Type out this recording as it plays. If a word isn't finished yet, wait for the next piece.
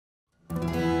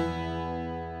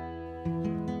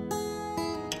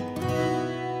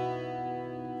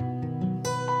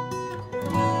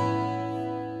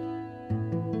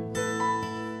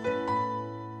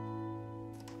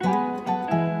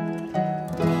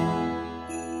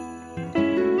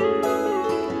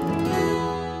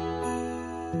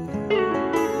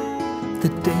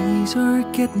days are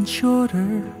getting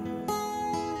shorter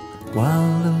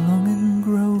while the longing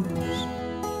grows,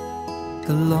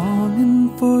 the longing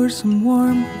for some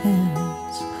warm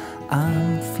hands.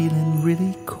 I'm feeling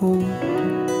really cold.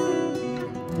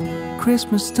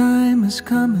 Christmas time is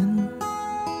coming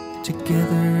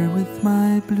together with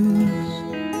my blues,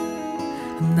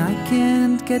 and I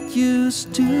can't get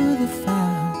used to the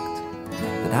fact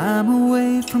that I'm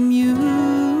away from you.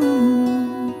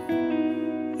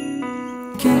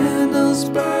 Candles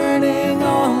burning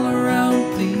all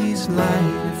around, please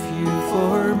light a few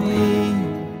for me,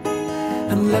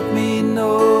 and let me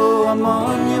know I'm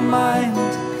on your mind.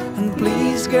 And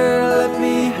please girl, let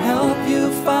me help you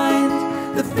find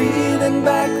the feeling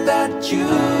back that you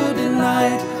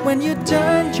denied when you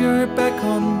turned your back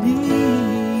on me.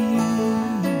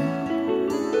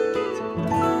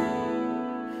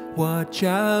 Watch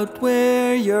out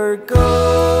where you're going,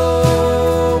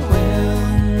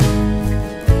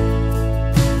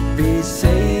 be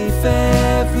safe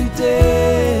every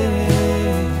day,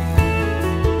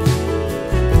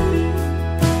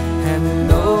 and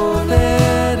know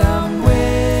that I'm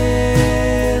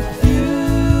with you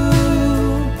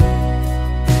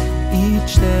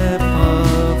each step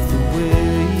of the way.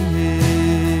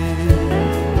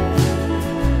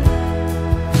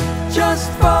 Just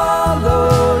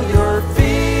follow your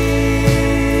feeling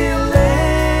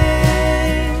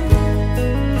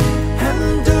and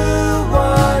do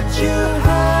what you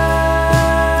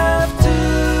have to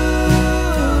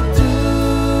do.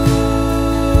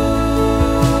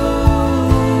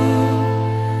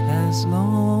 As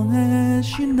long as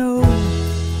you know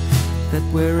that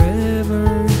wherever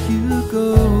you go,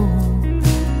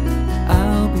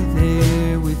 I'll be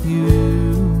there with you.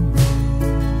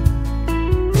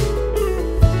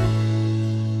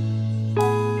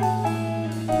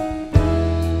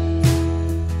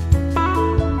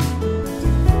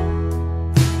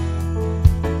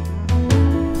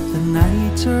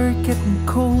 Nights are getting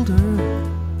colder,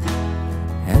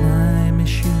 and I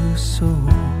miss you so.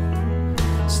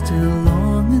 Still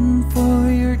longing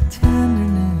for your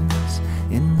tenderness,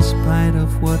 in spite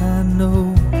of what I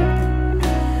know.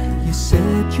 You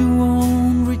said you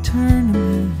won't return to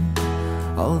me,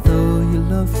 although you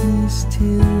love me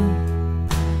still.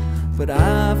 But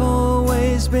I've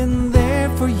always been there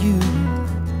for you,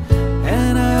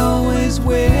 and I always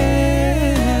will.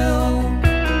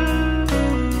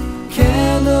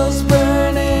 Candles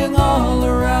burning all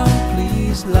around,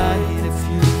 please light a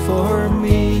few for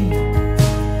me,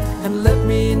 and let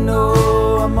me know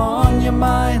I'm on your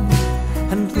mind.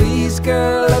 And please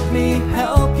girl, let me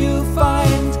help you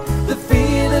find the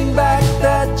feeling back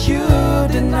that you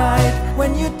denied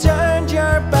when you turned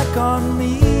your back on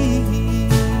me.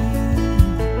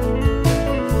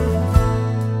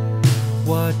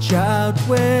 Watch out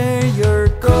where you're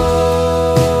going,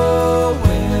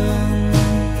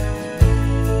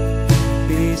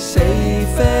 be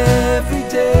safe every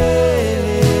day,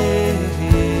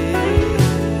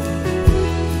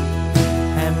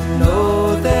 and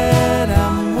know that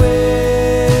I'm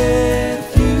with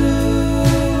you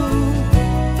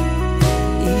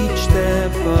each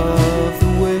step of the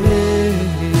way.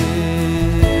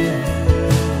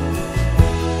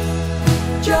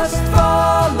 Just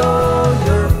follow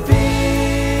your feeling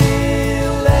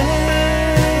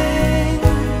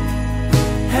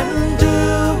and do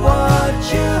what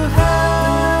you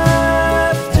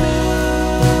have to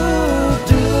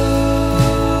do.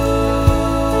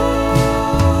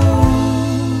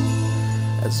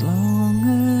 As long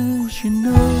as you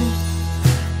know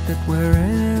that wherever